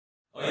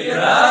So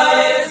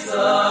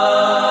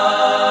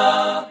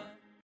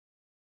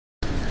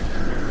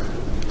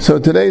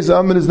today's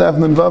Amud is Daf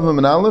Nun Vav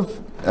and Aleph,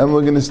 and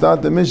we're going to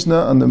start the Mishnah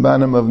on the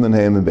bottom of Nun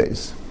Hey and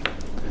Beis.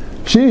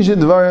 Shish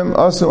Dvarim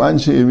also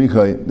Anshe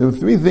Yerichai. There were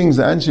three things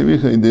that Anshe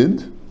Yerichai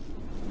did.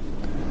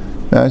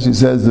 Now she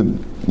says the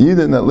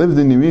Yidden that lived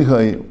in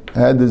Yerichai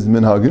had this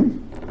minhagim.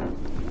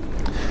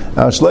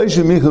 Al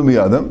Shleisha Michal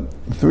Biyadam.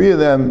 Three of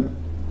them,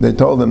 they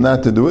told them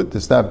not to do it,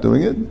 to stop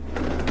doing it.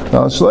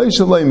 Al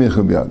Shleisha Lei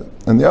Michal Biyadam.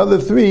 And the other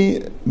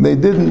three, they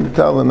didn't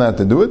tell them not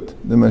to do it.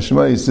 The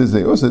Mashmai says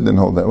they also didn't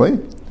hold that way.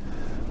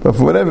 But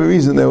for whatever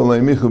reason, they were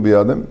leimichu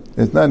biyadam.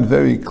 It's not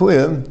very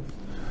clear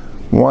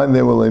why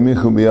they were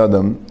leimichu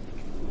biyadam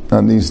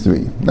on these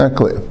three. Not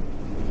clear.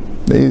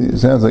 It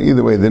sounds like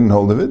either way they didn't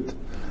hold of it.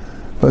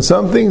 But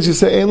some things you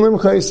say ein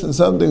limchais and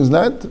some things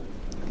not. The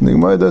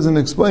Gemara doesn't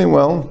explain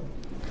well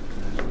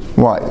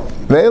why.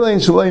 Ve'elein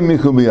shalei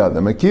michu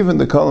biyadam. Akivan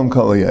the kolam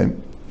kolayim.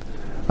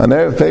 On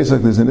Erev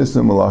Pesach there's an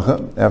Isra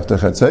Malacha after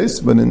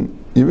Chatzais, but in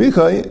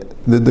Yerichai,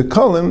 the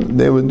Dekalim,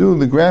 they would do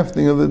the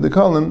grafting of the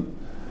Dekalim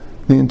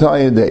the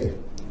entire day.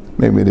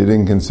 Maybe they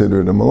didn't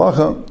consider it a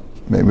malacha.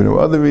 Maybe there were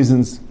other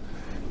reasons.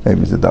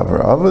 Maybe it's a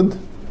davar avad.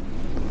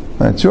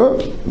 Not sure.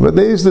 But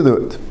they used to do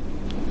it.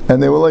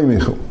 And they were like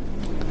michu.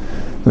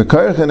 The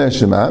karchen es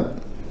shema,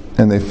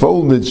 and they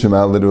folded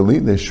shema literally.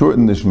 They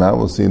shortened the shema.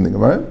 We'll see in the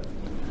Gemara.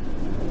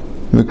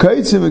 The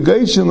kaitze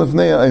v'gaitsim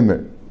lefnei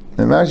ha'omer.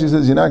 And Rashi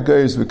says you're not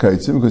gairis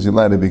v'kaitzim because you're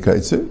allowed to be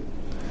kaitzer.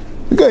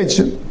 The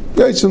gaitsim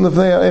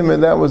lefnei ha'omer.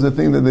 That was the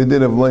thing that they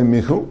did of loy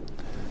michu.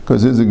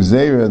 Because there's a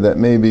gzeira that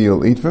maybe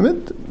you'll eat from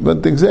it,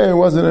 but the gzeira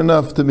wasn't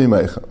enough to be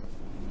meicha.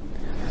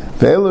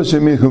 Ve'elu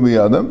shemichu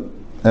biyadam,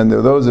 and there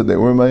were those that they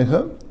were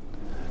meicha.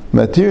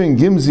 Matirin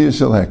gimziyah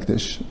shel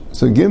hektish.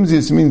 So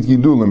gimziyah means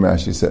gidulim,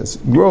 Rashi says.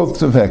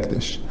 Growths of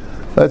hektish.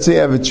 Let's say you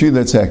have a tree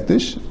that's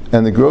hektish,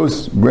 and the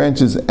growth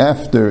branches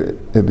after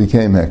it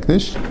became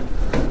hektish.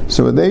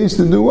 So what they used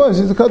to do was,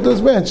 to cut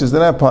those branches.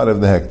 They're not part of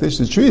the hektish.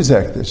 The tree is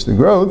hektish. The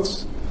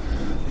growths,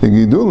 the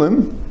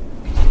gidulim,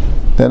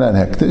 they're not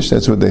hektish,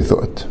 that's what they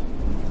thought.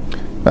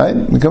 Right?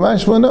 The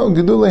Kamash will know,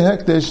 Gedulei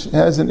hektish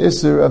has an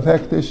Isser of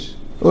hektish,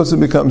 also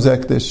becomes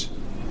hektish.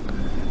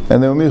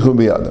 And then Michu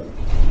biyadam.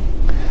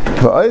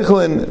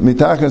 V'aichlin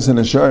mitachas and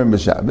asharim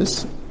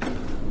b'Shabbos,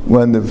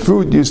 when the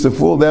fruit used to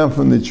fall down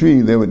from the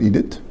tree, they would eat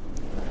it.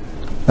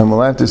 And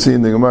we'll have to see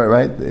in the Gemara,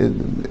 right?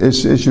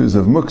 Issues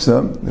of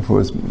muksa, if it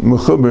was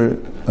mechuber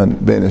on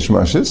bein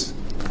hashmashis,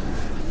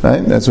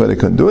 right? That's why they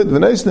couldn't do it.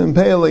 V'naisnim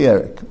pe'el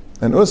yerik.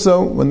 And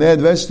also, when they had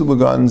vegetable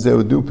gardens, they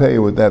would do pay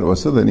with that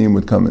also. The neem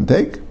would come and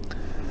take.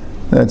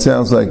 That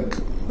sounds like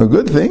a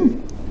good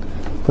thing.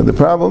 But the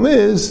problem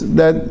is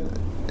that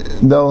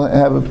they'll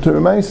have a p'tur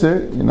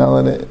meiser.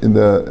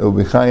 It'll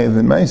be chayiv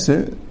in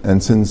meiser.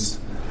 And since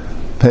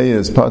pay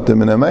is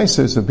patim in a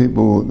meiser, so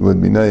people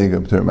would be noyig a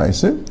p'tur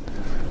meiser.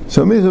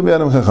 So michu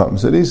b'yadam chacham.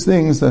 So these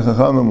things, the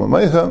chachamim were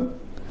meicha.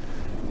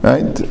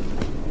 Right?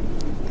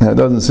 Now it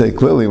doesn't say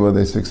clearly were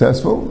they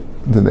successful.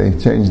 Did they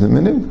change the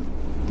minig?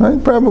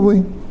 Right?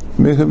 Probably.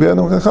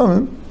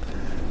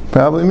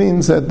 Probably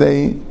means that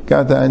they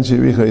got the Anshe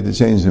Yerichai to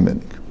change the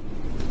minig.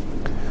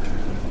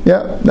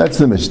 Yeah, that's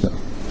the Mishnah.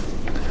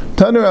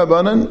 Tanu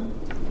Rabbanan,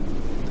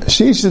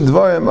 Shish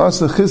Dvarim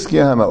Asa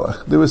Chizkiah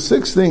HaMelech. There were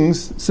six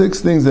things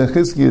that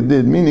Chizkiah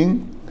did,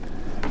 meaning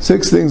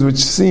six things which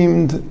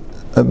seemed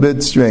a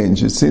bit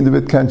strange. It seemed a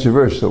bit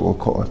controversial, we'll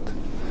call it.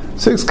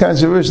 Six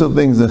controversial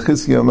things that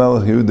Chizkiah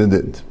HaMelech Yehuda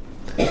did.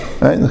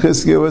 Right? And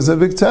Chizkiah was a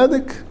big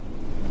tzaddik.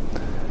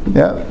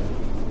 Yeah.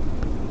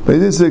 But he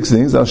did six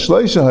things. Al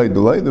Shleisha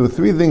Haidulai, there were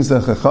three things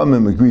that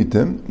Chachamim agreed to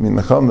him. I mean,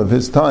 the Chacham of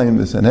his time,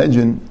 the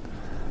Sanhedrin,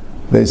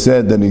 they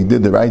said that he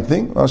did the right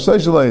thing. Al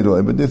Shleisha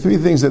Haidulai, but there are three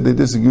things that they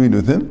disagreed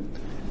with him.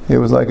 He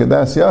was like a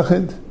Das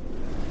Yachid,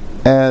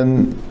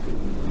 and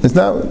it's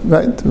not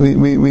right.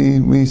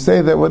 We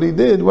say that what he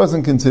did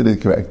wasn't considered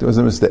correct. It was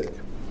a mistake.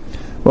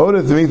 What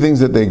were the three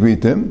things that they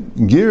agreed to him?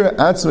 Gira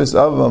Atzmis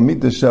Aval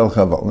Mita Shel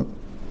Chavalim.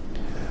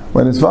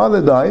 When his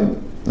father died,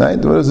 right?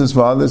 What was his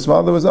father? His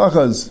father was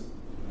Achaz.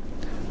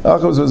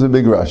 Achaz was a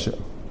big Rasha.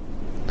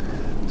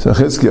 So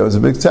Chizkiah was a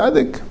big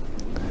tzaddik,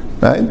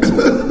 right?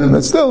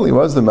 But still, he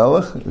was the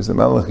Melech. He was the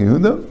Melech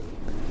Yehuda,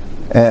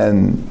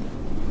 and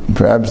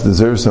perhaps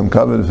deserved some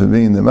covet for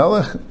being the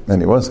Melech.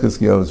 And he was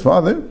Chizkiah's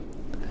father,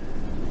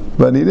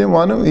 but he didn't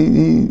want to.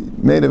 He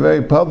made a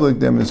very public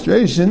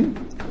demonstration.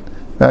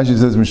 Rashi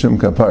says Mishum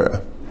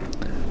Kapara.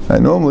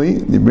 And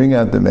normally, you bring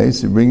out the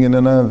mace, you bring it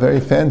on a very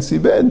fancy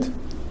bed.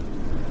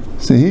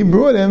 So he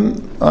brought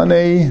him on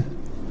a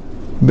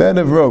bed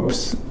of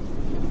ropes,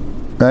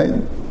 right?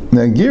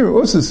 Now, Gira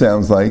also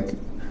sounds like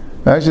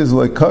Rashi is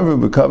like covered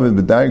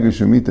b'daiga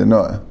shumita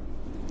noah,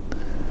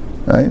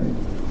 right?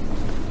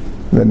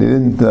 But he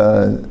didn't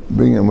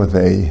bring him with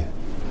a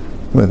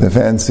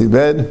fancy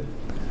bed.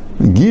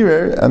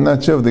 Gira, I'm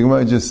not sure if the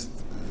Gemara just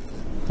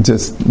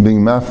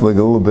being maflig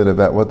a little bit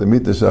about what the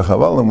Mita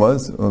Shachavalim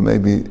was, or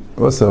maybe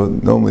also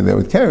normally they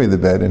would carry the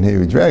bed and he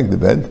would drag the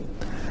bed.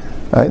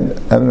 I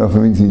don't know if it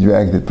means he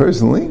dragged it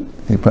personally.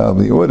 He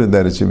probably ordered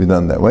that it should be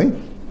done that way.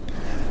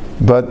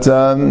 But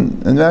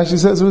and Rashi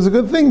says it was a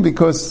good thing,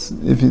 because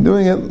if you're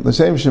doing it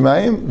l'shem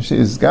shemayim,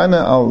 she's gana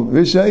al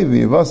rishay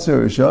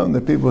v'yivasir risham,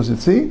 that people should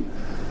see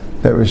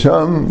that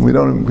risham, we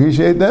don't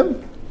appreciate them.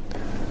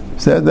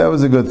 Said that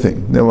was a good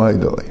thing. They were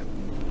haidolei.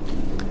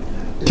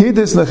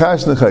 Kidis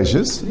nechash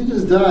nechashes. He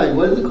just died.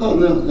 Why did they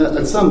call him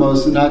at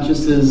Samos and not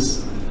just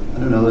his, I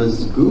don't know,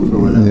 his goof or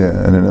whatever?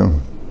 Yeah, I don't know.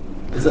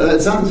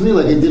 It sounds to me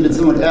like he did it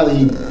someone else.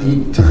 He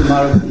took him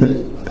out of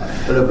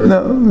whatever.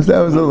 No, that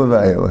was a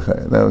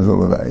levaya. That was a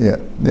levaya.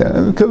 Yeah.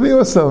 And it could be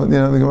also, the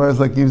Gemara is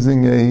like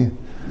using a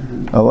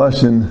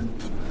lashon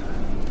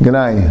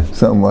ganai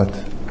somewhat.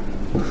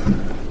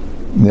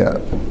 Yeah.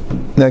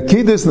 Now,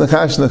 kidus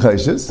nechash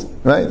nechashes,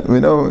 right?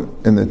 We know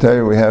in the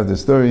Torah we have the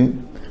story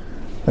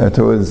that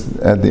was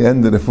at the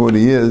end of the 40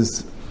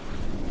 years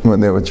when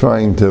they were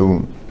trying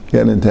to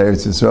get into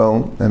Eretz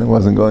Yisrael, and it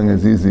wasn't going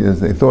as easy as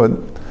they thought.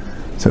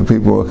 So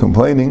people were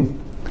complaining,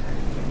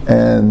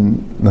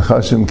 and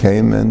Nechashim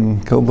came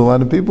and killed a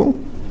lot of people.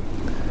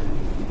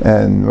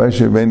 And Moshe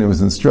Rabbeinu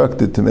was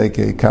instructed to make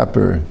a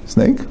copper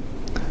snake,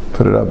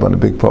 put it up on a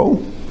big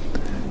pole,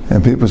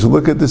 and people should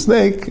look at the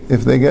snake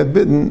if they get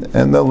bitten,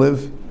 and they'll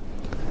live.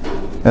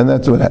 And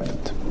that's what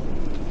happened.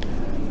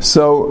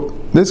 So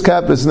this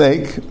copper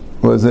snake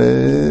was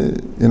a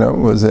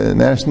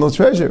national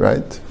treasure,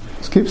 right?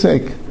 It's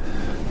keepsake.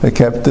 They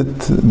kept it.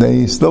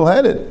 They still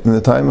had it in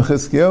the time of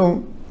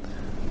Chizkiyahu,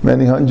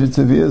 many hundreds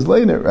of years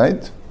later,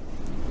 right?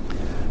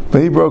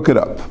 But he broke it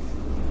up,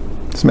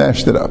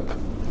 smashed it up.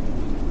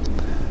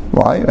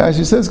 Why?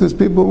 Rashi says because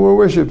people were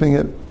worshipping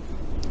it.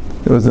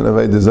 There was an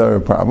Avodah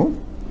Zarah problem,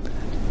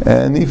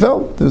 and he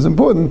felt it was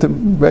important to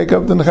break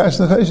up the Nechash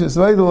Nechashes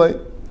Vaidolei.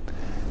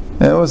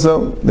 And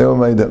also, they were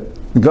made up.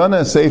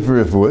 Gana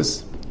Sefer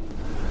Refuos.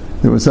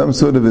 There was some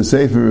sort of a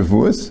Sefer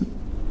Refuos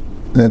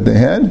that they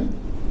had,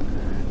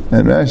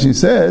 and Rashi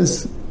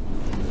says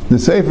the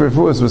Sefer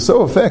Refuos was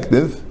so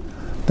effective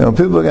that when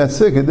people got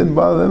sick, it didn't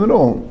bother them at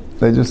all.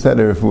 They just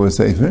had a Refuah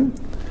Sefer,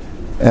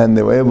 and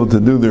they were able to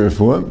do the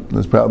Refuah.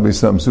 There's probably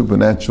some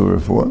supernatural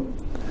Refuah,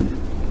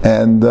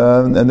 and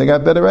they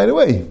got better right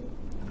away.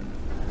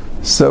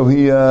 So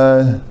he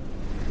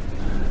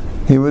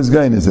was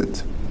going as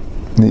it.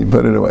 He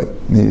put it away.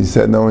 He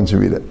said no one should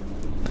read it.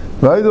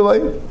 Right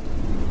away.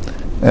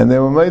 And they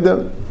were made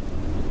up.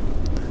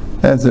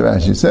 That's what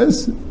Rashi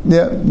says.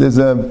 Yeah, there's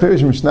a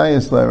Pirish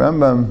Mishnayos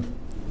Rambam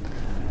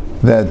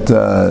that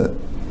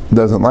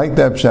doesn't like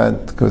that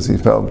pshat because he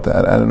felt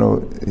that, I don't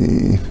know,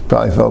 he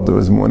probably felt there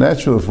was more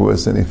natural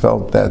refuahs, and he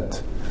felt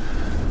that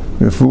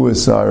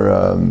refuahs are,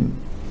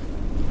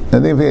 I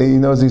think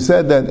he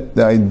said that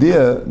the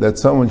idea that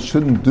someone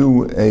shouldn't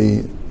do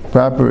a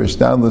proper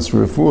ishtadlus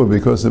for refuah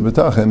because of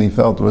bitachon, he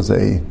felt was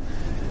a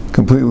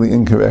completely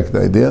incorrect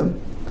idea.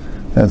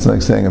 That's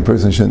like saying a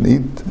person shouldn't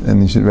eat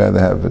and he should rather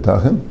have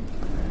bitachon.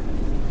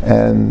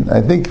 And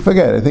I think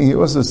he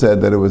also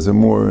said that it was a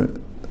more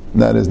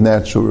not as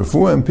natural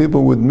refuah, and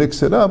people would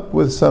mix it up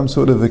with some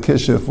sort of a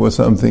kishuf or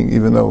something,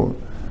 even though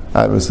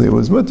obviously it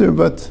was mutter,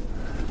 but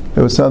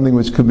it was something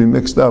which could be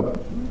mixed up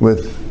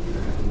with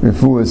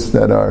refuahs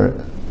that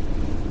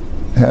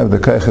have the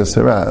kaiches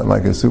hara,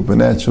 like a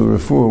supernatural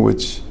refuah,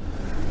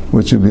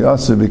 which would be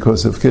also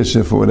because of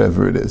kishuf or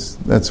whatever it is.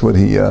 That's what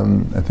he, I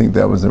think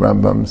that was the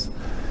Rambam's.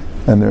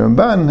 And the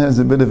Ramban has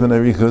a bit of an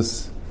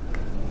arichus,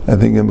 I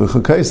think in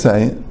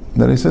B'chukaisai,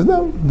 that he says,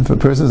 no, if a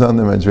person's on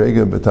the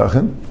Madrega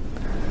B'tachin,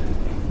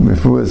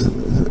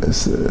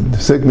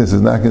 sickness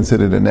is not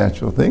considered a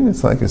natural thing.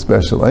 It's like a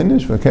special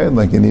einish, okay?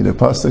 Like you need a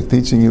pasuk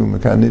teaching you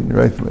mekanit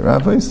right from the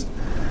rabbis.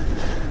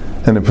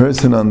 And a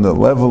person on the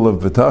level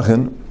of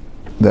bitachon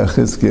that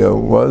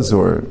Chizkiyahu was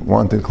or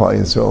wanted Klal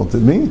Yisrael to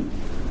be,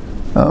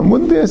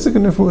 wouldn't be a sick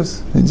in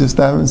refuahs. He just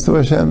davens to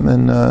Hashem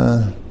and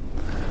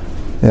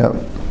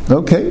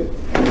okay.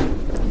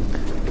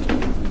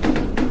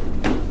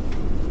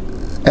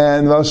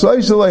 And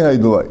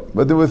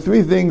but there were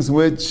three things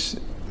which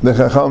the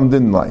Chacham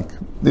didn't like.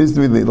 These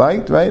three they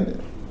liked, right?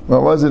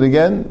 What was it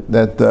again?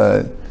 That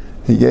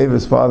he gave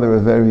his father a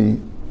very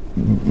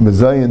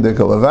mezayin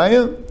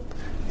dekalavaya.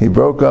 He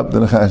broke up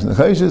the Nechash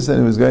Nechashes and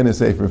he was going to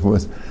say for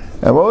us.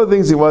 And one of the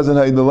things he wasn't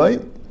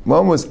haidolai,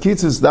 one was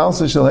kitzis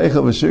dalsa shel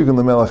heichel v'shirgun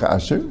lemelech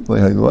Asher,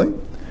 haidolai.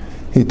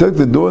 He took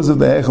the doors of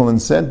the heichel and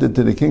sent it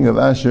to the king of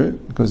Asher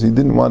because he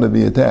didn't want to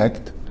be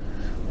attacked,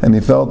 and he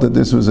felt that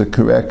this was a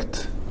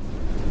correct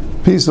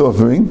peace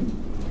offering.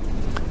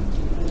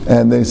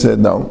 And they said,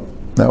 no,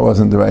 that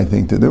wasn't the right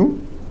thing to do.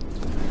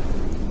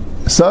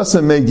 There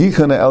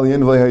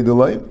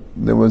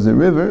was a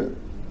river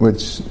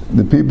which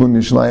the people in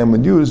Yerushalayim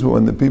would use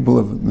when the people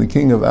of the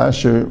king of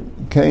Asher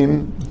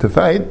came to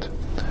fight.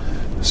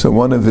 So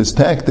one of his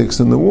tactics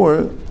in the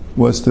war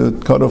was to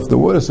cut off the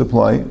water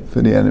supply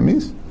for the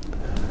enemies.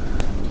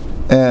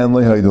 And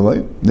they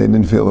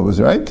didn't feel it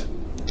was right.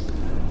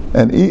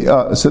 And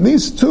so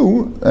these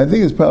two, I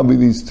think it's probably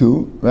these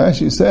two,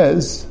 Rashi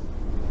says,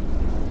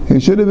 he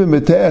should have been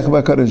B'teach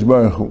B'Kadosh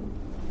Baruch Hu,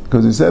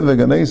 because he said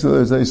V'ganei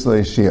Yisrael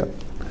Zayis Shia.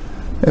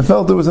 He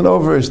felt it was an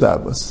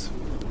over-established,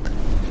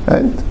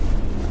 right?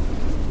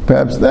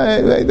 Perhaps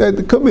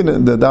it could be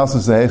the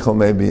Dalsas Heichel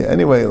maybe.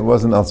 Anyway, it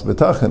wasn't Alts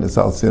B'tachin, it's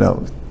Alts,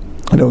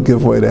 you don't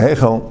give away the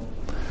Heichel.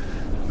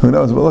 Who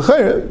knows? Well,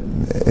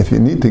 if you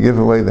need to give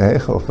away the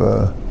Heichel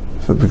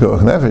for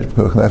Pekuach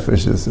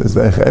Nefesh is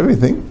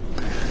everything.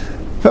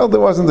 Felt it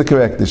wasn't the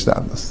correct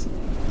Ishtadlus.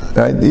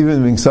 Right?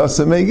 Even being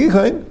Sasa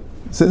Megichain,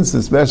 since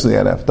especially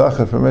at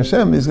Avtacha from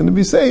Hashem, he's going to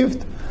be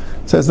saved.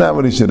 So that's not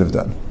what he should have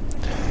done.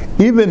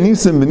 Even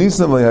Nisim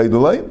B'Nisim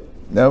Le'Haydulai,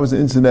 that was an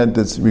incident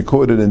that's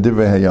recorded in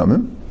Divrei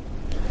Hayamim.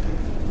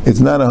 It's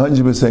not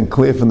 100%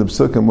 clear from the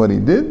Psukim what he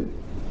did,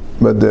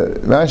 but the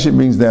Rashi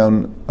brings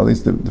down, at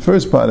least the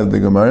first part of the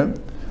Gemara,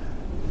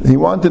 he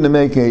wanted to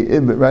make right? He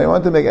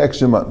wanted to make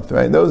extra month,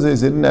 right? Those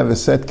days they didn't have a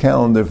set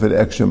calendar for the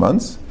extra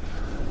months.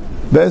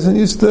 Bezin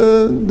used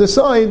to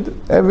decide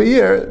every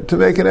year to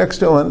make an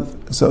extra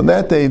month. So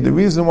that day, the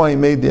reason why he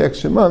made the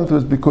extra month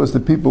was because the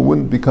people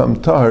wouldn't become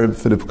tahar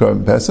for the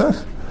Korban Pesach,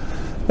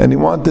 and he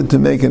wanted to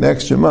make an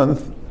extra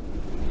month.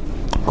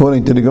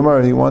 According to the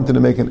Gemara, he wanted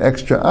to make an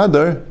extra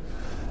Adar,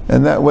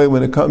 and that way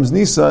when it comes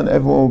Nisan,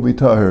 everyone will be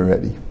tahar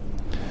already.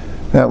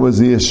 That was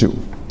the issue.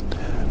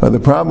 The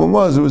problem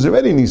was, it was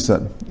already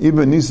Nisan.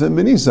 Even Nisan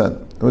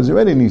B'Nisan. It was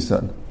already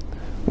Nisan.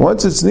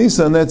 Once it's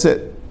Nisan, that's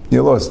it.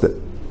 You lost it.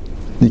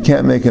 You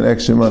can't make an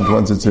extra month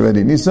once it's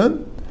already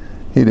Nisan.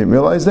 He didn't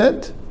realize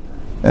that.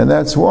 And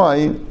that's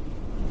why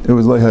it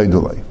was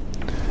Le'Haydulai.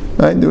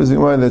 Right? There was a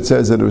one that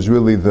says that it was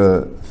really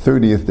the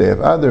 30th day of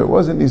Adar. It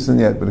wasn't Nisan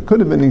yet, but it could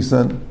have been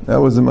Nisan. That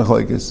was the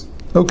Machlekes.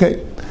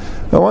 Okay.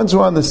 Now once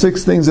we're on the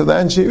 6 things of the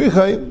Anshe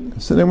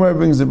Richai, so then where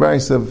brings the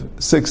price of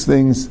 6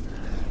 things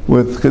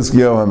with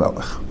Chizkiyahu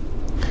HaMelech.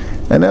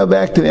 And now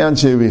back to the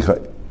Anshe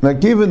Richai. Now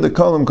given the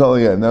Kolam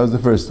Koliyah, that was the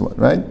first one,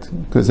 right?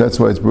 Because that's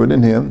why it's brought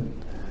in here,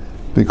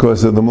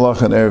 because of the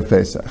Malach and Erev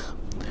Pesach.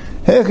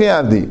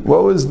 Hechi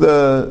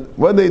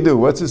what did they do?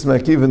 What's this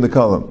Makiv in the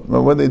Kolam?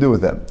 Well, what did they do with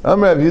them?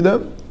 Amr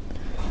Yehuda,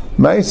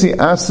 Maisi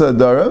Asa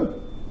Dara,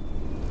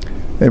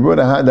 they brought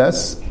a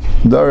Hadas.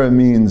 Dara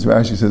means,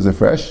 Rashi says, a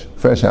fresh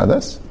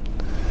Hadas.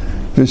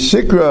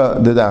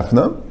 V'shikra the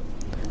Dafna,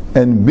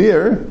 and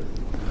beer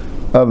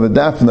of a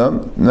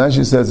Dafna,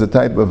 Rashi says a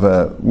type of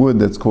a wood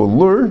that's called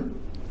Lur,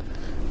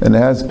 and it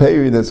has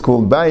peri that's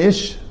called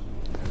Bayish.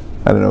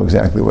 I don't know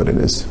exactly what it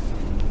is,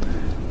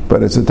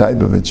 but it's a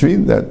type of a tree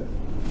that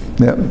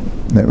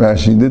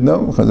Rashi did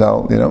know,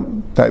 Chazal,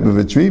 type of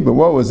a tree. But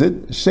what was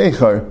it?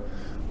 Sheikhar.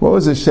 What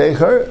was a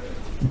sheikhar?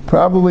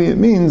 Probably it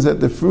means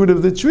that the fruit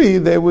of the tree,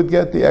 they would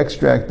get the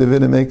extract of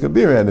it and make a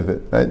beer out of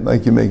it, right?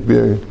 Like you make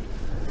beer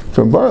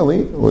from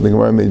barley, or the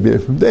Gemara made beer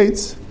from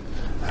dates.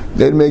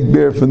 They'd make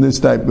beer from this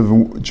type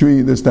of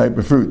tree, this type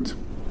of fruit.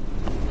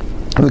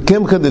 The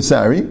kimcha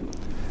desari,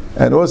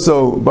 and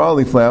also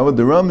barley flour,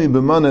 the rami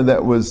b'mana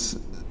that was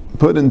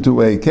put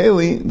into a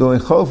keli,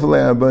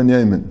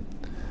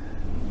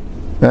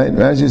 right?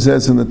 Rashi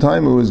says from the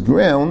time it was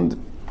ground,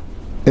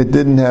 it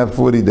didn't have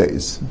 40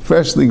 days.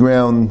 Freshly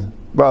ground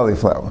barley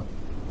flour.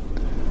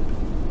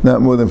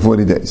 Not more than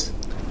 40 days.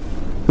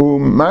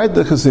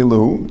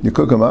 You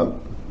cook them up.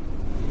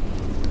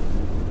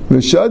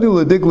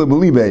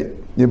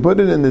 You put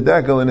it in the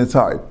decal in its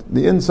heart.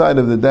 The inside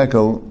of the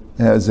decal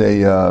has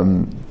a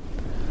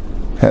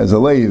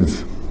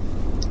lathe.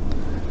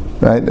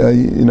 Right?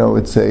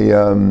 It's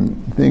a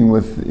thing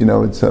with,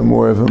 it's a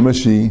more of a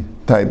mushy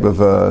type of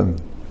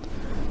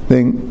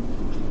thing.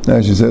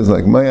 As she says,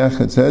 like mayach,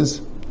 it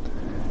says.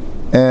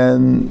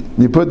 And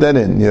you put that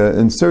in. You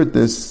insert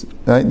this,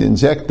 right? You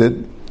inject it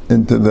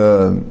into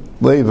the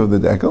lathe of the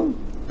decal.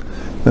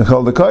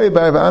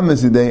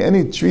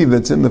 Any tree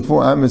that's in the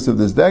 4 amas of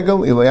this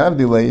decal,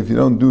 if you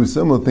don't do a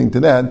similar thing to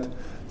that,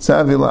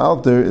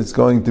 it's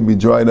going to be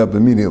dried up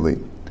immediately.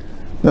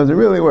 Now, it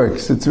really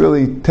works. It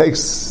really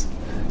gets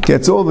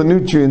all the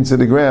nutrients of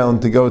the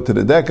ground to go to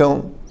the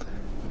decal,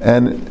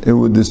 and it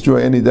would destroy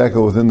any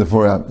decal within the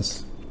 4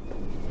 amas.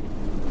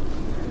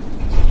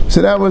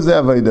 So that was the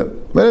Aveda.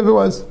 Whatever it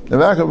was. They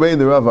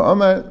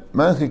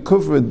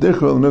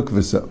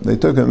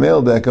took a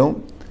male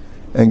decal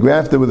and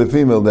grafted with a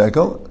female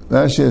decal.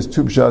 Rashi has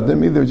 2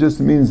 pshatim. Either it just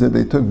means that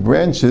they took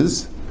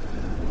branches,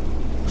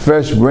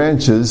 fresh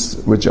branches,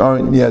 which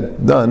aren't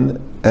yet done,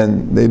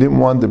 and they didn't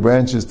want the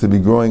branches to be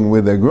growing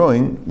where they're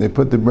growing. They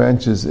put the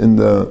branches in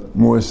the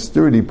more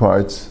sturdy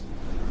parts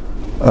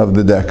of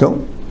the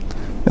decal,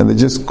 and they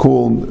just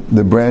called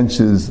the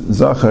branches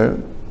zachar,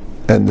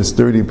 and the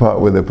sturdy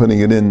part where they're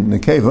putting it in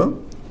nekeva.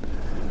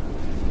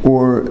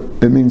 Or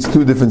it means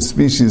 2 different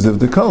species of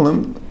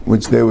dekalim,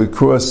 which they would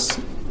cross.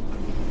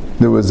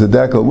 There was a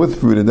decal with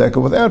fruit, a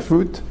decal without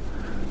fruit.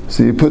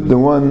 So you put the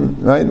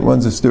one, right?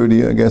 One's a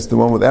sturdier, I guess the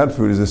one without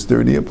fruit is a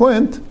sturdier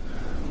plant.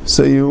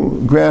 So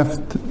you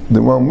graft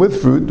the one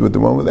with fruit with the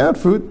one without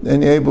fruit,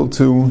 and you're able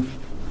to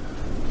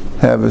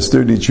have a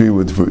sturdy tree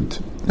with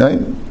fruit.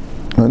 Right?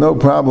 No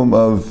problem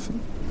of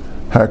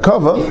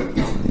harkava,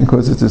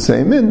 because it's the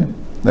same min.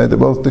 Right? They're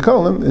both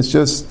dekalim, it's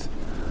just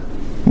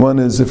one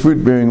is a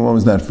fruit bearing, one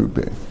was not fruit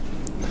bearing.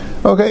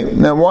 Okay,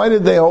 now why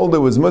did they hold it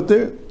was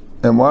mutter?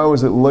 And why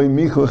was it loy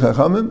michu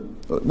chachamim?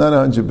 Not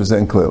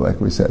 100% clear,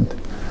 like we said.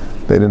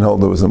 They didn't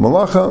hold it was a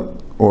malacha,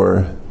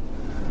 or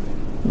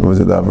was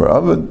it davar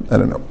avad? I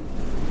don't know.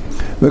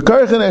 The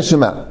karchen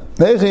eshema.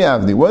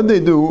 What did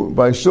they do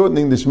by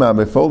shortening the Shema,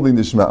 by folding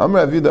the Shema? You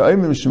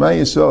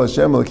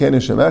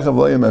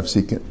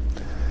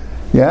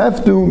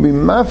have to be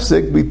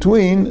mafsik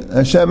between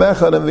Hashem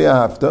Echad and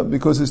V'ahavta,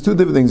 because there's two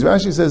different things.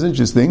 Rashi says,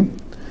 interesting,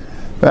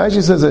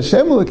 Rashi says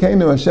Hashem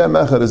Elokeinu Hashem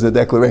Echad is a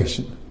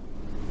declaration.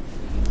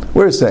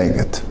 We're saying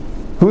it.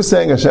 Who's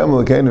saying Hashem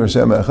Elokeinu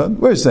Hashem Echad?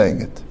 We're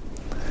saying it.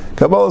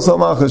 Kabbalah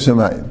Salmachas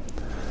Shemayim.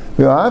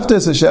 V'ahavta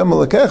is Hashem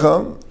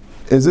Elokecha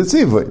is a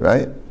tzivui,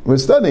 right? We're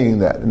studying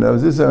that. You know,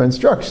 these are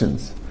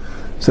instructions.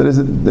 So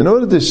in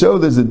order to show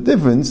there's a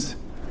difference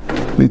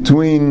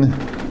between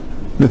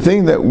the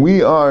thing that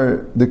we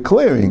are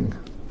declaring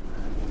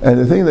and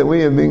the thing that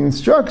we are being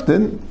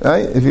instructed,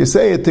 right? If you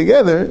say it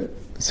together,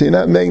 so you're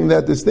not making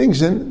that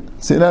distinction,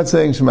 so you're not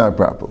saying Shema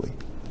properly,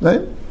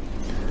 right?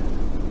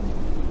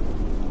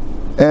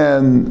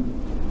 And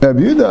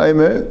Rabbi Yehuda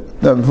Aimer,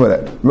 no, before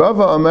that,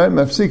 Rava Amar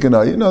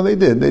Mafsikana, you know, they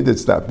did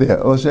stop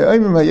there.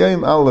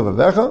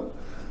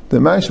 They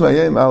would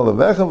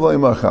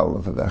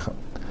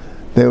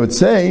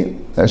say,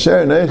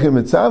 Asher Neichim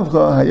Mitzavcha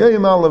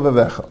Hayayim Al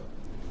Levavecha.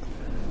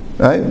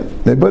 Right?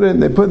 They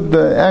put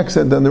the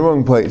accent in the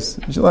wrong place.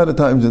 Which a lot of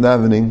times in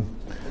davening,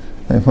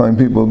 I find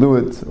people do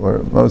it,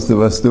 or most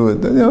of us do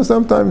it. You know,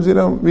 sometimes you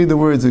don't read the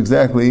words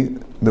exactly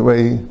the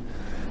way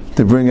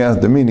to bring out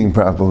the meaning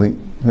properly.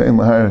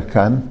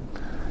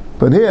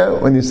 But here,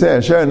 when you say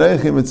Asher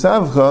Neichim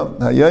Mitzavcha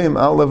Hayayim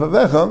Al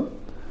Levavecha,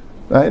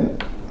 right?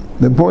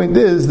 The point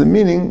is, the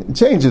meaning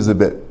changes a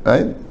bit,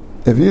 right?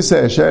 If you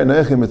say, Asher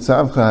Nechim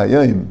Mitzavcha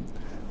Hayayim,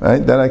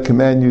 right, that I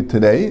command you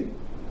today,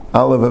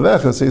 Al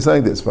Levavecha, so it's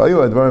like this.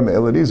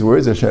 These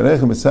words, Asher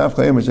Nechim Mitzavcha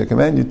Hayayim, which I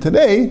command you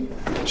today,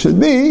 should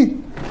be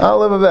Al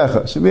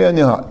Levavecha, should be on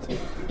your heart.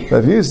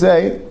 But if you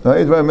say,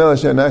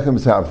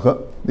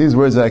 these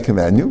words that I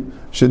command you,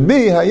 should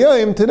be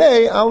Hayayim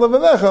today, Al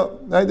Levavecha,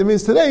 right? That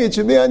means today it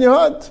should be on your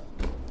heart.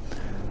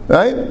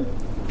 Right?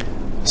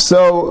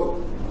 So,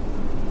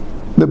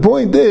 the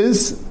point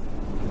is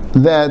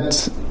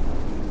that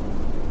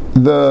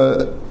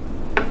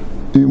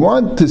we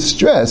want to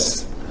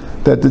stress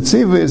that the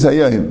tzivah is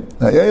hayayim.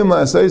 Hayayim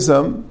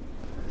la'asaysam,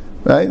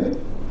 right?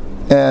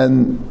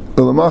 And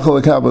ulamachal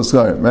l'kabel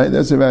skarim, right?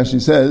 That's what Rashi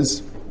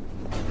says.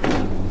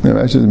 No,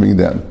 Rashi doesn't bring it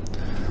down.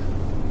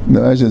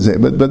 No, I shouldn't say.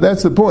 But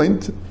that's the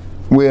point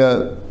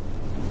where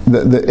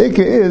the ikka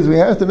is we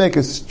have to make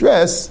a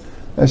stress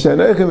asher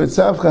nechim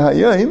etzavcha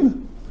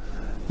hayayim,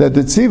 that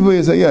the tzivui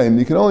is hayayim.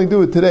 You can only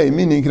do it today,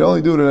 meaning you can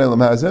only do it in Elam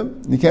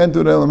Hazeh. You can't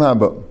do it in Elam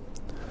Haba.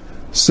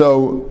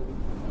 So,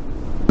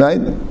 right?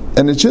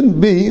 And it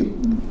shouldn't be,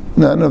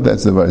 no, I don't know if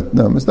that's the vart.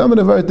 No, Misnama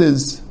the vart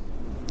is,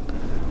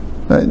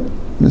 right?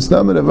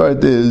 Misnama the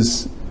vart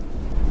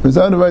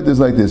is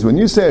like this. When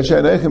you say,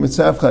 Asher Nechim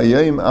Mitzavcha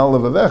Hayayim Al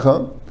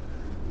Levavecha,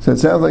 so it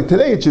sounds like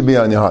today it should be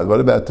on your heart. What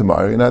about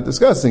tomorrow? You're not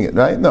discussing it,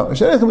 right? No,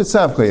 Asher Nechim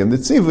Mitzavcha Hayayim, the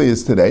tzivui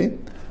is today,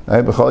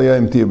 right? B'chol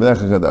Yayim Tiyah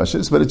B'necha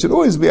Kadashis, but it should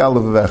always be Al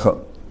Levavecha.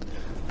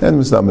 And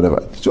Misnam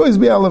Medavar. It should always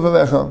be Al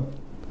Levavecha.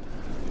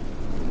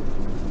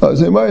 So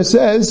Gemara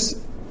says,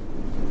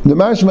 the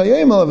Mashma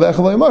Yayim Al Levavecha,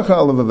 V'yimach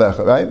Al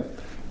Levavecha, right?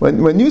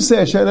 When you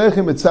say, Asher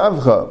Nechim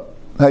Mitzavcha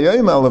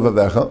Hayayim Al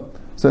Levavecha,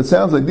 so it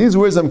sounds like these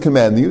words I'm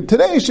commanding you,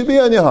 today should be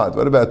on your heart.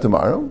 What about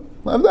tomorrow?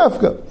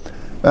 Lavdafka.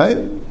 Right?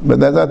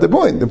 But that's not the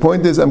point. The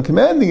point is, I'm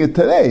commanding it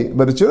today,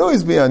 but it should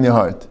always be on your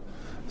heart.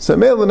 So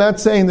they're not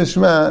saying the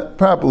Shema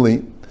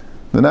properly.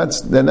 They're not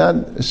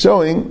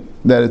showing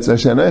that it's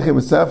Asher Nechim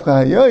Mitzavcha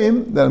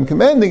Hayayim, that I'm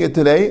commanding it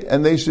today,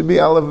 and they should be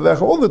Al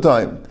Levavecha all the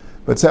time.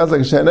 But it sounds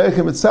like Asher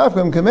Nechim Mitzavcha,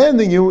 I'm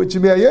commanding you, it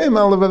should be Hayayim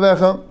Al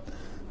Levavecha.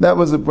 That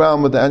was the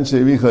problem with the Anshe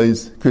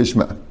Richai's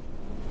Krishma.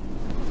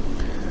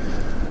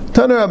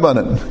 Tana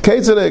Rabbanan,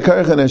 Keitzadei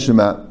Karchen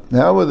Shema.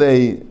 How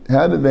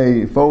did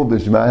they fold the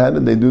Shema? How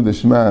did they do the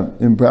Shema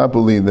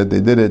improperly, that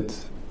they did it,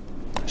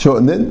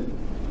 shortened it?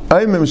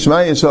 Aimim Shema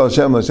Yishal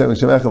Hashem L'Hashem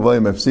Shemecha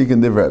V'Yim Mafsikin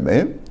Divrei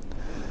Meim.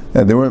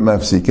 And they weren't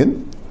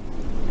Mafsikin.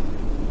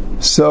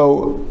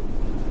 So,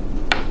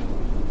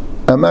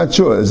 I'm not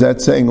sure. Is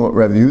that saying what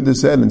Rabbi Yehuda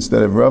said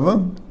instead of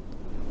Rava?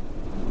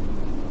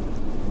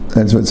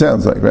 That's what it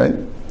sounds like, right?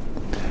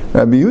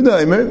 Rabbi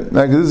Yehuda Aimer,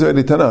 because this is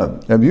already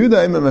Tanah. Rabbi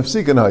Yehuda Aimer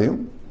Mafsikin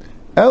Hayim.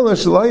 Ela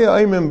Shalaya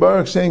Aimer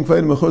Baruch Shein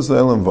Kveid Mechus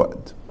Le'elam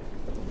Vod.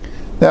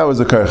 That was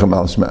a Karcham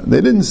Al Shema.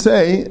 They didn't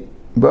say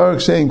Baruch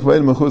Shein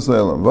Kveid Mechus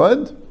Le'elam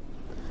Vod.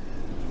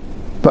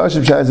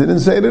 Pashup Shaz, they didn't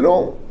say it at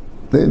all.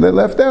 They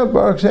left out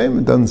Baruch Shem.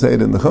 It doesn't say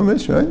it in the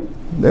Chumash, right?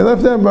 They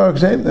left out Baruch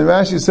Shem. And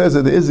Rashi says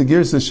that there is a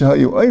Girsa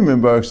Shahayu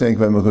Oimim Baruch Shem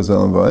Kvei Mechus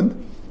Le'elam Vod.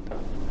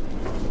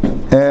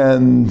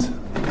 And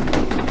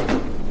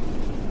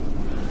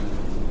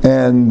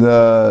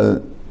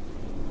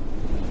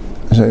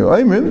Shahayu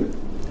Oimim.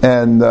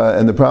 And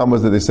the problem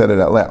was that they said it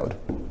out loud.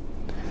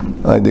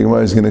 Like the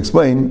Gemara is going to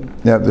explain,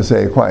 you have to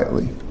say it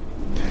quietly.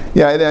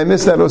 Yeah, I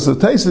missed that also.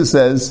 Taisa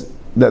says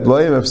that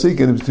Loyim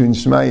Afsikin between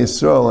Shema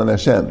Yisrael and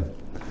Hashem.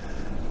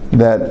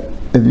 That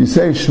if you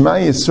say Shema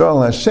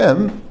Yisrael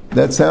Hashem,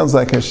 that sounds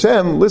like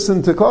Hashem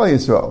listened to Klal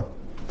Yisrael.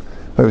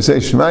 If we say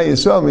Shema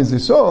Yisrael means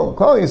Yisrael,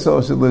 Klal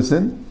Yisrael should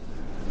listen.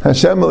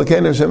 Hashem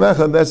Elokeinu Hashem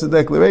Echad, that's the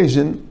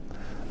declaration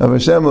of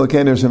Hashem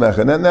Elokeinu Hashem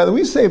Echad. Now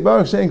we say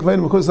Baruch Shem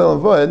Kavod Mechutz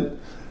L'Olam Vod,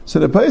 so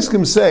the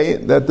Poskim say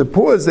that the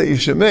pause that you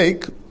should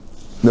make,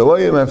 the Lo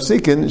Yom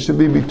Hafsikin, should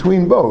be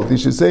between both. You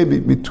should say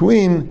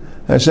between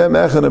Hashem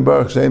Echad and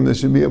Baruch Shem, there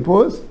should be a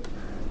pause.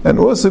 And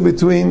also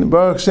between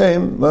Baruch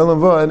Shem, L'Olam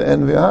Vod,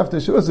 and V'ahavta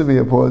should also be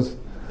a pause.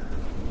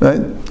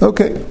 Right?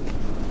 Okay.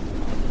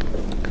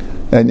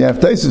 And you have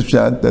Taisus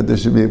Pshat that there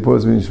should be a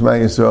pause between Shema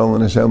Yisrael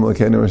and Hashem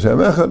Elokeinu Hashem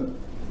Echad.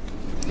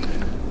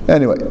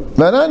 Anyway,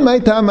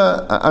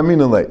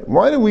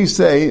 why do we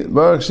say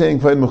Baruch Shem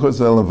Kavod Mechutz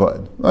L'Olam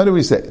Vod? Why do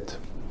we say it?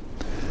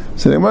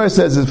 So the Gemara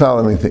says the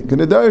following thing: Why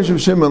did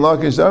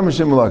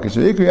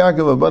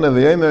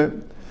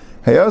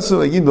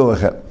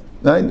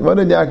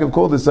Yaakov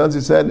call the sons?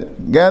 He said,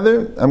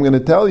 "Gather, I'm going to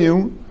tell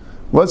you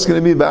what's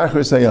going to be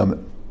B'achris Hayamim."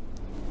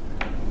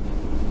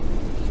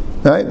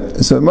 Right?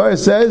 So the Gemara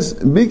says,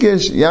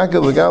 "Bikesh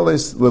Yaakov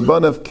legalis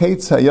lebanav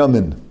Kates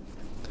Hayamin."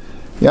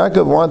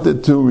 Yaakov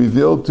wanted to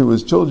reveal to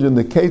his children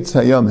the Kates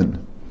Hayamin,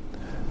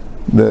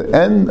 the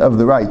end of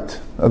the right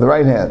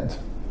hand.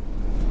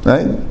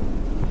 Right?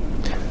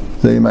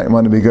 So you might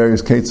want to be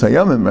Gari's Kates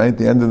Hayamim, right?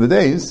 The end of the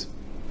days.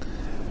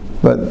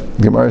 But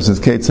Gemara says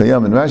Kates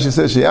Hayamin. Rashi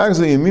says,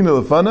 "She'agzu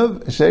yaminu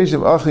lefanav,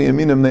 she'eshav achi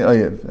yaminam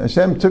ne'ayev."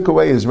 Hashem took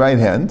away his right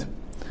hand.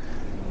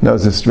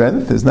 Knows his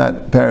strength is not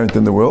apparent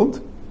in the world.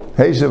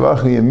 Heishav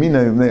achi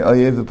yaminam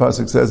ne'ayev. The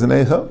pasuk says in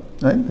Eicha,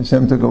 right?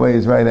 Hashem took away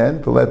his right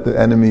hand to let the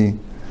enemy.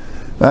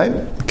 Right?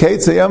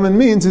 Kates Hayamin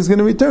means he's going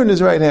to return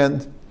his right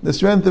hand. The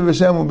strength of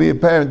Hashem will be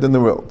apparent in the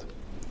world.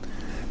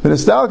 But the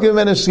stalkim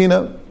and the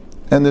Shekhinah,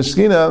 and the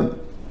Shekhinah,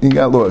 he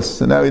got lost,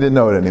 so now he didn't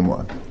know it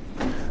anymore.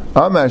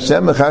 Maybe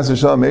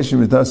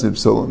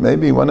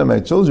one of my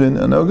children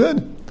are no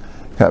good.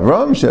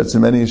 Kavram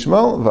shetzimeni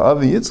Yishmael,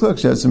 va'avi Yitzchak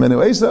shetzimeni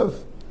Esav.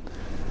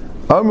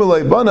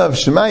 Amrulay banav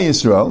Shema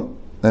Yisrael.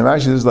 And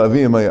actually, this is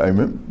Lavi Amay,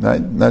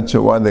 right? Not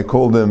sure why they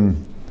called him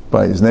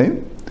by his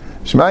name.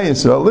 Shema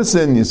Yisrael,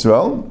 listen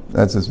Yisrael.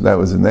 That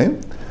was his name.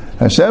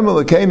 Hashem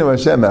Elokeinu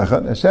Hashem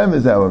Echad. Hashem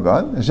is our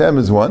God. Hashem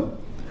is one.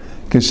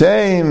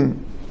 Kashem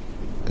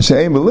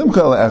She'em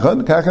B'limcha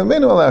L'Echad, Kachem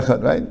B'enu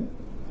L'Echad. Right?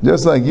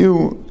 Just like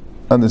you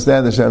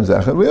understand Hashem's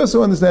Echad, we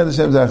also understand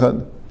Hashem's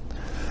Echad.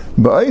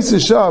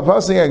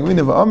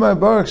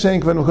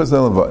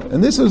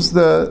 And this was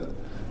the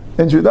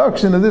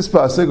introduction of this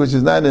pasuk, which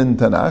is not in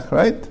Tanakh,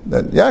 right?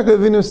 That Yaakov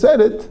Avinu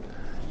said it.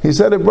 He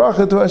said a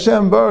bracha to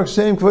Hashem, Baruch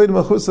Shem Kavod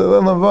Mechutz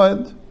L'Olam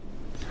Vod,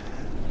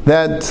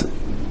 that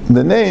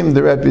the name,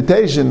 the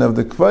reputation of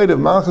the Kavod of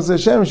Malchus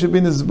Hashem should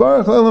be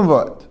Nizbarach L'Olam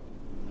Vod.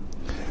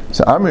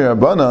 So Amir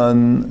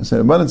Rabbanan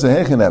said,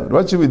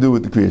 what should we do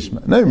with the Kriya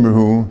Shema?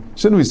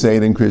 Shouldn't we say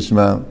it in Kriya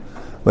Shema?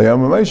 When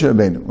Moshe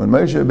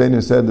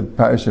Rabbeinu said the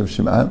parish of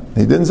Shema,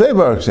 he didn't say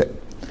Baruch Shem.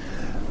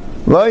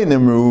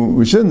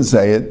 We shouldn't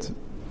say it.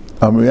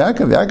 Amir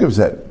Yaakov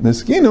said,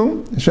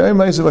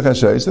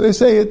 so they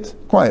say it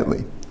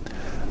quietly.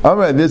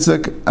 Amir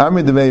Yitzchak,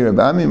 Amir Devei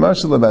Rabami,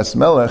 Marshal Abbas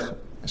Melech,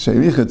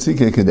 Sheiricha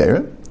Tzike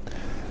Kedera.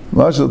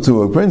 Marshal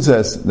to a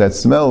princess that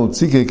smelled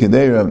Tzike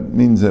Kedera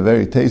means a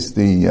very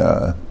tasty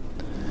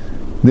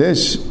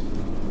dish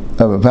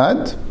of a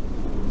pot.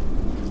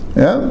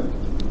 Yeah?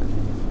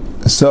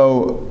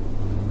 So,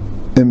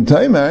 Im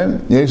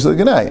Taimar, Yesh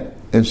L'Ganai.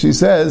 If she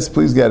says,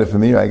 please get it for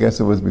me, I guess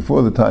it was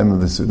before the time of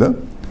the Suda,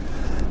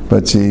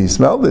 but she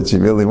smelled it, she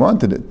really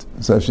wanted it.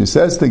 So if she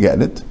says to get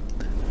it,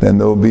 then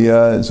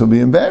she'll be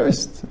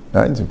embarrassed.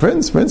 Right? It's a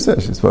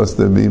princess, she's supposed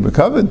to be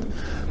recovered.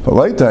 But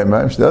like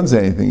Taimar, if she doesn't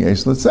say anything,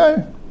 Yesh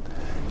L'Tzar,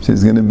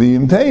 she's going to be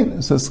in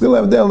pain. So Skil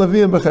Avdel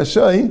Leviyah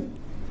B'Chashay,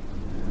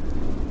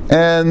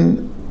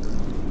 and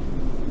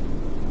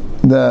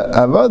the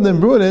Avadim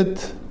brought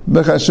it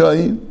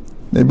B'Chashay,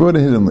 they brought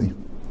it hiddenly.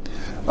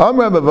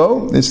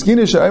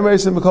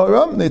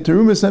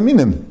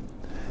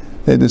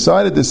 They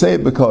decided to say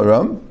it B'Kol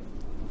Ram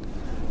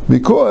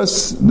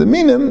because the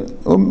minim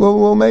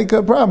will make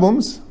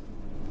problems,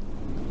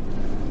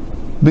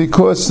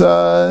 because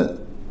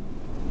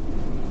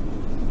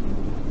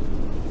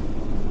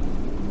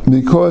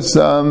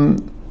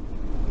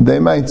they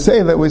might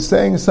say that we're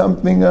saying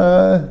something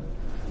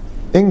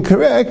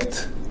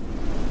incorrect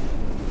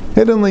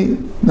hiddenly,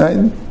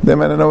 right? They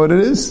might not know what it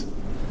is.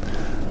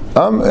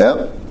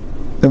 Yeah.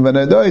 There's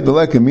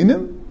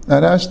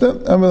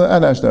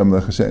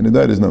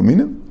no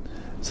minim.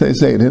 Say it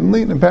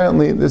hiddenly. And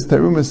apparently this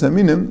terumas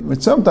minim,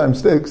 which sometimes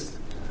sticks,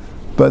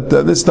 but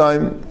this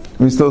time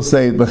we still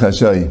say it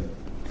b'chashay.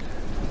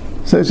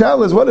 So the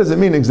shayla is, what does it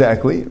mean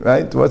exactly,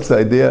 right? What's the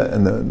idea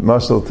and the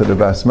mashal to the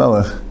Bas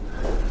Melech? I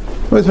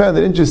always found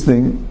it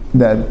interesting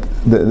that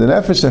the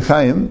Nefesh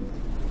HaChaim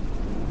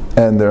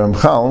and the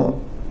Ramchal,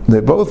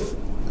 they both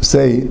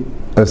say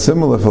a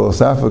similar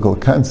philosophical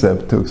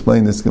concept to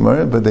explain this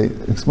Gemara, but they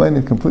explain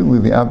it completely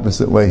the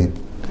opposite way.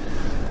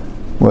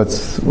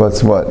 What's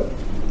what?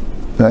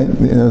 Right?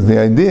 The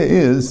idea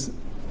is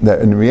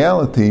that in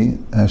reality,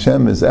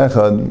 Hashem is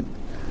Echad.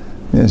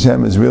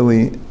 Hashem is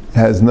really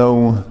has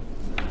no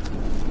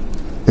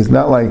it's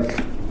not like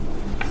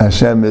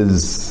Hashem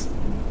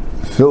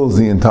fills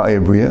the entire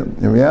Bria.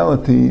 In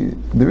reality,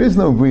 there is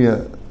no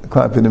Bria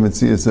klapid the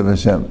Metzias of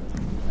Hashem.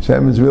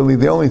 Hashem is really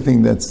the only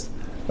thing that's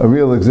a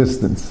real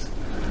existence.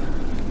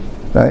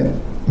 Right?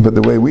 But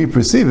the way we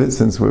perceive it,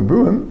 since we're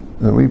Bruim,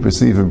 then we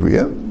perceive a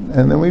Bria,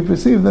 and then we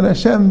perceive that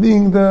Hashem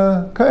being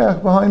the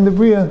Kayach behind the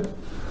Bria,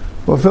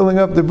 or filling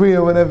up the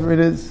Bria, whatever it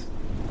is.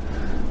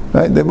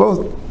 Right? They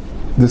both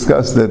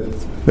discuss that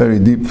very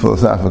deep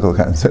philosophical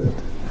concept.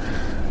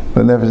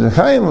 But Nefesh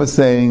HaChaim was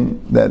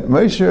saying that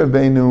Moshe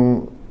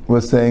Rabbeinu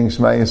was saying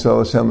Shema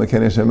Yisrael Hashem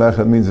L'Kei Hashem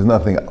Echad means there's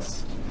nothing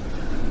else.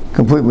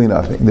 Completely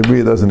nothing. The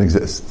Bria doesn't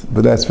exist.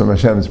 But that's from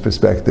Hashem's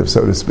perspective,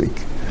 so to speak.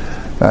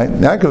 Right?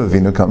 Yaakov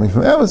Avinu, coming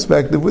from our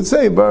perspective, would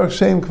say Baruch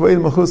Shem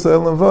Kavod Malchusay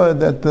Olam Va'ed,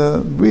 that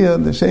the Bria,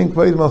 the Shem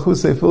Kavod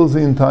Malchusay fills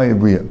the entire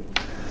Bria.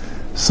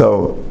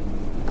 So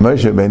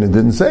Moshe Rabbeinu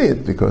didn't say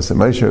it because the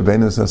Moshe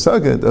Rabbeinu's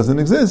Hasaga doesn't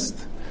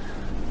exist.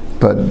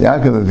 But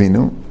Yaakov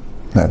Avinu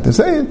had to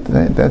say it.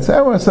 Right? That's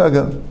our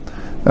Hasaga.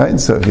 Right?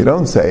 So if you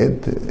don't say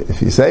it,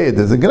 if you say it,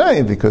 there's a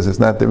Gnai because it's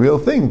not the real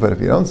thing. But if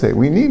you don't say it,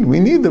 we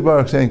need the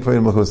Baruch Shem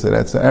Kavod Malchusay.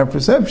 That's our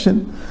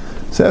perception.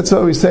 So that's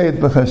why we say it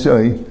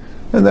b'chashoy.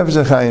 And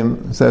Nefesh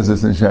HaChaim says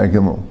this in Shar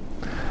Gimel.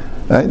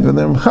 Right? But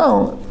the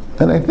Ramchal,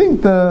 and I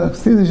think the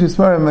Chassidish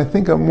Yismarim, I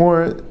think are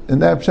more in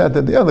that pshat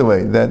than the other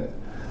way, that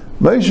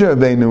Moshe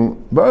Rabbeinu,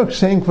 Baruch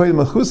Shem Kavod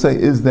Malchusay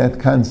is that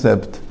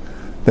concept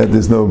that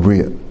there's no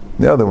Bria.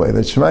 The other way,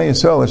 that Shema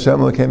Yisrael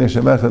Hashem L'Kei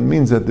Hashem Echad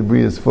means that the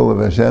Bria is full of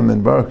Hashem,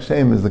 and Baruch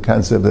Shem is the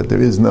concept that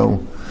there is no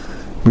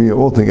Bria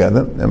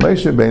altogether. And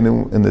Moshe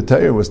Rabbeinu in the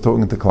Torah was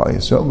talking to Klal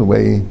Yisrael the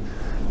way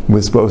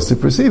we're supposed to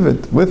perceive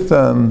it, with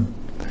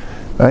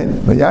right?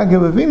 But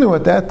Yaakov Avinu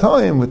at that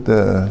time, with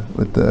the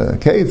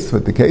Kates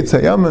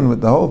Hayaman,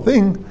 with the whole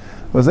thing,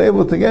 was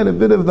able to get a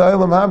bit of the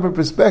Olam Haba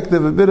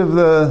perspective, a bit of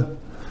the.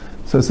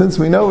 So since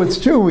we know it's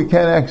true, we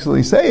can't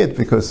actually say it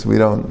because we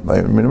don't.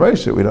 Like in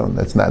Moshe, we don't.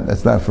 That's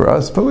not for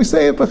us. But we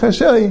say it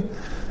b'chashei,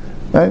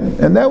 right?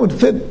 And that would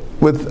fit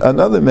with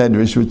another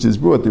medrash which is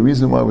brought. The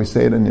reason why we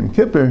say it on Yom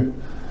Kippur,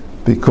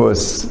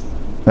 because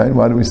right?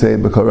 Why do we say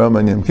it b'Koram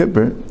on Yom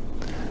Kippur?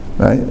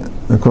 Right?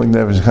 According to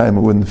Nefesh HaChaim,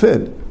 it wouldn't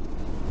fit.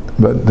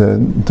 But the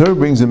Torah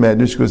brings a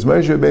medrash because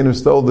Moshe Rabbeinu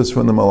stole this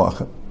from the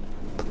Malachim.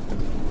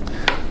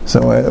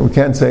 So we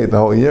can't say it the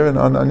whole year, and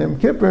on Yom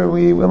Kippur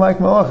we're like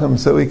Malachim,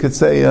 so we could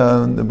say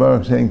the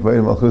Baruch Shem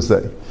Kavod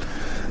Malchusay.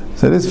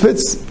 So this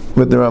fits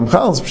with the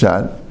Ramchal's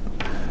pshat,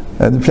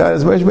 and the pshat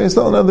is Moshe Rabbeinu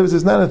stole. In other words,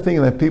 it's not a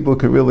thing that people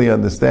could really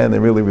understand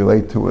and really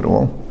relate to at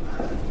all.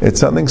 It's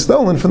something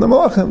stolen from the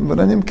Malachim, but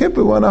on Yom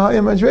Kippur, on a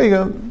higher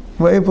madrega,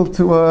 we're able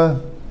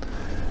to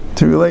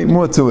relate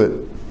more to it.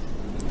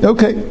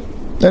 Okay,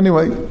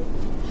 anyway.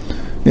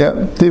 Yeah,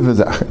 Tiva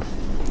Zacher.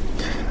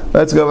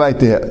 Let's go right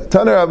there.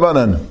 Taner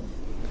Rabbanan.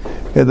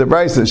 Here the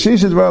Brisa.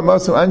 Shishit V'Ram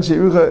Masu Anshi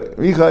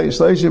Richa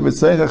Shloisha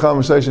B'Tzei Chacham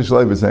Shloisha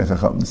Shloi B'Tzei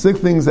Chacham. The 6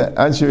 things that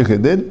Anshi Richa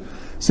did.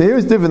 So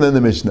here's different than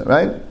the Mishnah,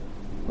 right?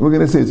 We're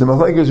going to see. It's a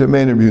Machlekes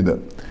Rabbeinu and Yehuda.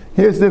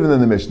 Here's different than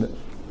the Mishnah.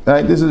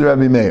 Right? This is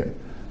Rabbi Meir.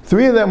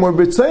 3 of them were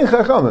B'Tzei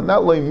Chacham,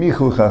 not Loi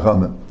Michu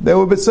Chacham. They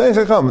were B'Tzei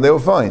Chacham. They were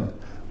fine.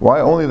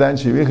 Why only the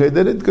Anshi Richa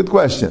did it? Good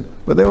question.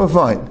 But they were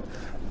fine.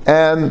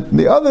 And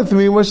the other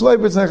 3 were Shloi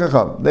B'Tzei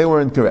Chacham. They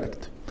were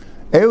incorrect.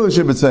 Elu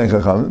B'Tzei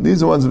Chacham.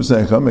 These are ones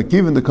B'Tzei Chacham.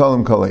 Akivan the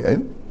Kolam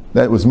Kolayim.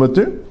 That was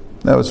mutter.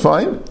 That was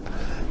fine.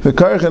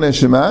 V'karach and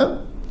Shema.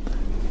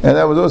 And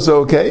that was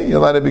also okay. You're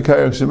allowed to be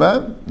karach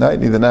Shema.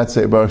 Right? Either not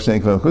say Baruch Shem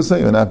Kavod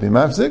Malchusay or not be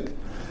mafzik.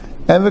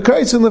 And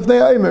v'karaitzin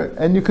lifnei Aimer.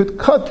 And you could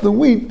cut the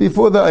wheat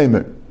before the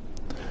Aimer.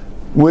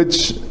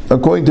 Which,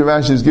 according to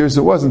Rashi's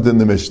Girsa, wasn't in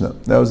the Mishnah.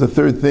 That was the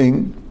 3rd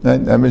thing.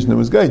 Right? That Mishnah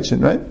was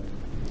Gaichin, right?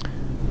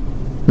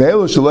 The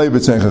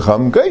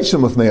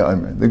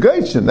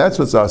Gaichin, that's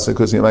what's asa,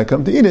 because you might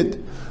come to eat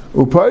it.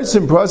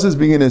 Uparsim process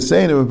begin to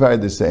say and upar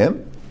the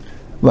same.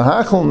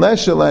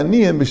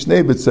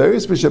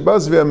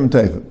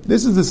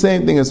 This is the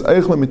same thing as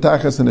Eichel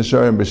Mitachas and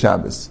Asharim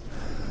B'Shabbos.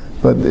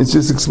 But it's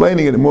just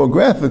explaining it more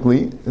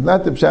graphically. It's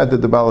not the pshat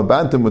that the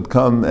Balabantim would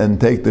come and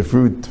take the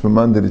fruit from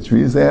under the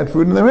trees. They had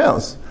fruit in their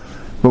house.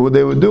 But what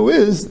they would do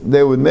is,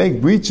 they would make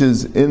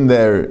breaches in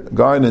their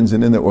gardens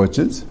and in their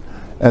orchards,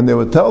 and they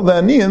would tell the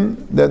Aniyim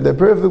that they're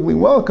perfectly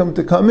welcome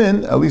to come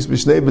in, at least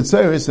B'Shnei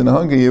B'Tzeres, in a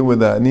hunger year where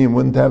the Aniyim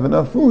wouldn't have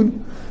enough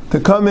food, to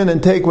come in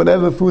and take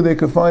whatever food they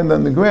could find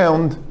on the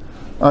ground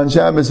on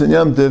Shabbos and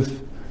Yom Tif.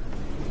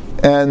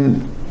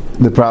 And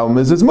the problem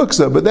is it's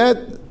muksa. But that,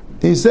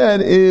 he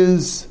said,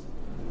 this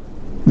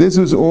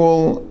was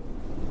all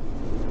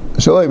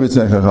Shalai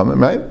B'Tzei Chachamim,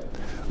 right?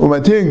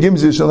 Umatir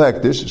Gimzi Shal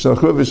Hektish, Shal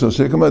Chruv Shal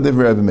Shekama Div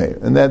Rabbi Meir.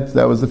 And that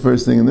was the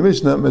first thing in the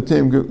Mishnah,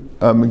 Matir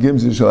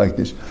Gimzi Shal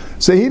Hektish.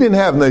 So he didn't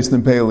have Nice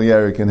and Pale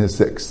Yarik in his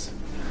 6.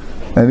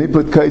 And he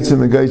put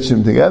Kaitzim and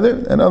Gaitzim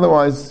together, and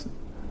otherwise,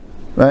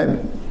 right,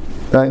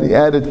 he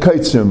added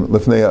Kaitzim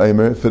Lefnei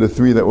Aimer for the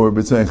 3 that were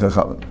B'Tzei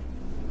Chachamim.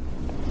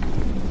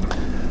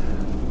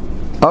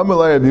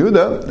 Amalai Rabbi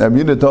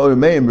Yehuda told Rabbi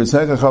Meir,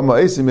 B'Tzei Chacham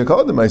Ha'esim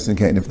Yekal Dem Eisen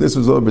Kain. If this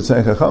was all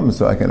B'Tzei Chacham,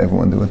 so I can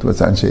everyone do it. What's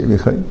Anshe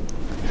Yichai?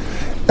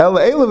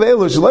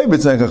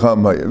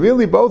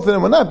 Really, both of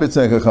them were not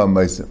B'tzei Chacham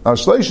Meisim. Al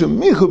Shleishim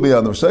Michu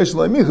B'Yadam, Shleishim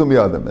Lo Michu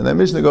B'Yadam. And then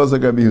Mishnah goes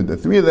like Rabbi Yehuda.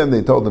 3 of them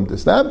they told him to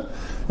stop,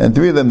 and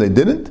 3 of them they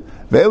didn't.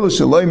 Ve'elu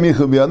Shaloi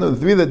Michu B'Yadam. The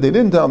 3 that they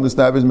didn't tell him to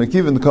stop is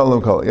Mekivin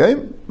Kolam Kol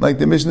Yom, like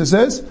the Mishnah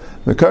says.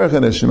 V'Karach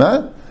and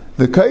Hashema.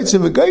 The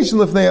Kaitzim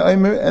V'Gaichim Lefnei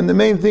Aimer. And the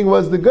main thing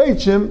was the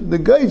Gaichim. The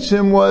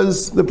Gaichim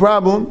was the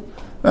problem.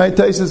 Right?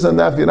 Taisus on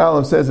Daf Yud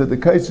Aleph says that the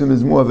Kaitzim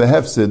is more of a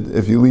hefsid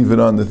if you leave it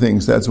on the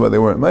things. That's why they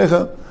weren't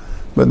Meicha.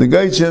 But the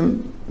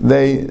Gaichim,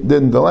 they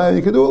didn't allow.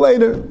 You could do it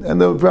later, and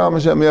the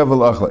problem Hashem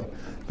Yavel Achlei.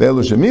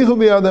 Ve'elu Shemichu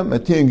B'Yadam,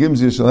 Atin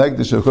Gimzi Shel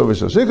Hekdesh Shel Chuv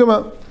Shel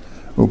Shikama.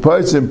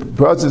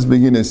 Upartzis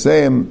begin to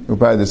say him.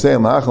 Upay the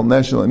same Hachal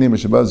Neshel Anim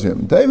Shabaz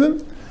V'Yam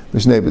Tevim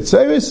V'Shnei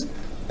B'Tzeris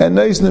and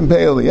Neisnim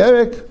Peil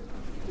Yerek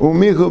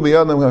Umichu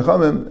B'Yadam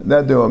Chachamim.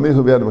 That there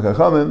Umichu B'Yadam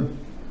Chachamim.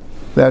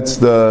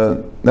 That's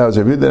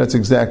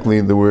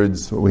exactly the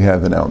words what we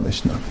have in our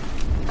Mishnah.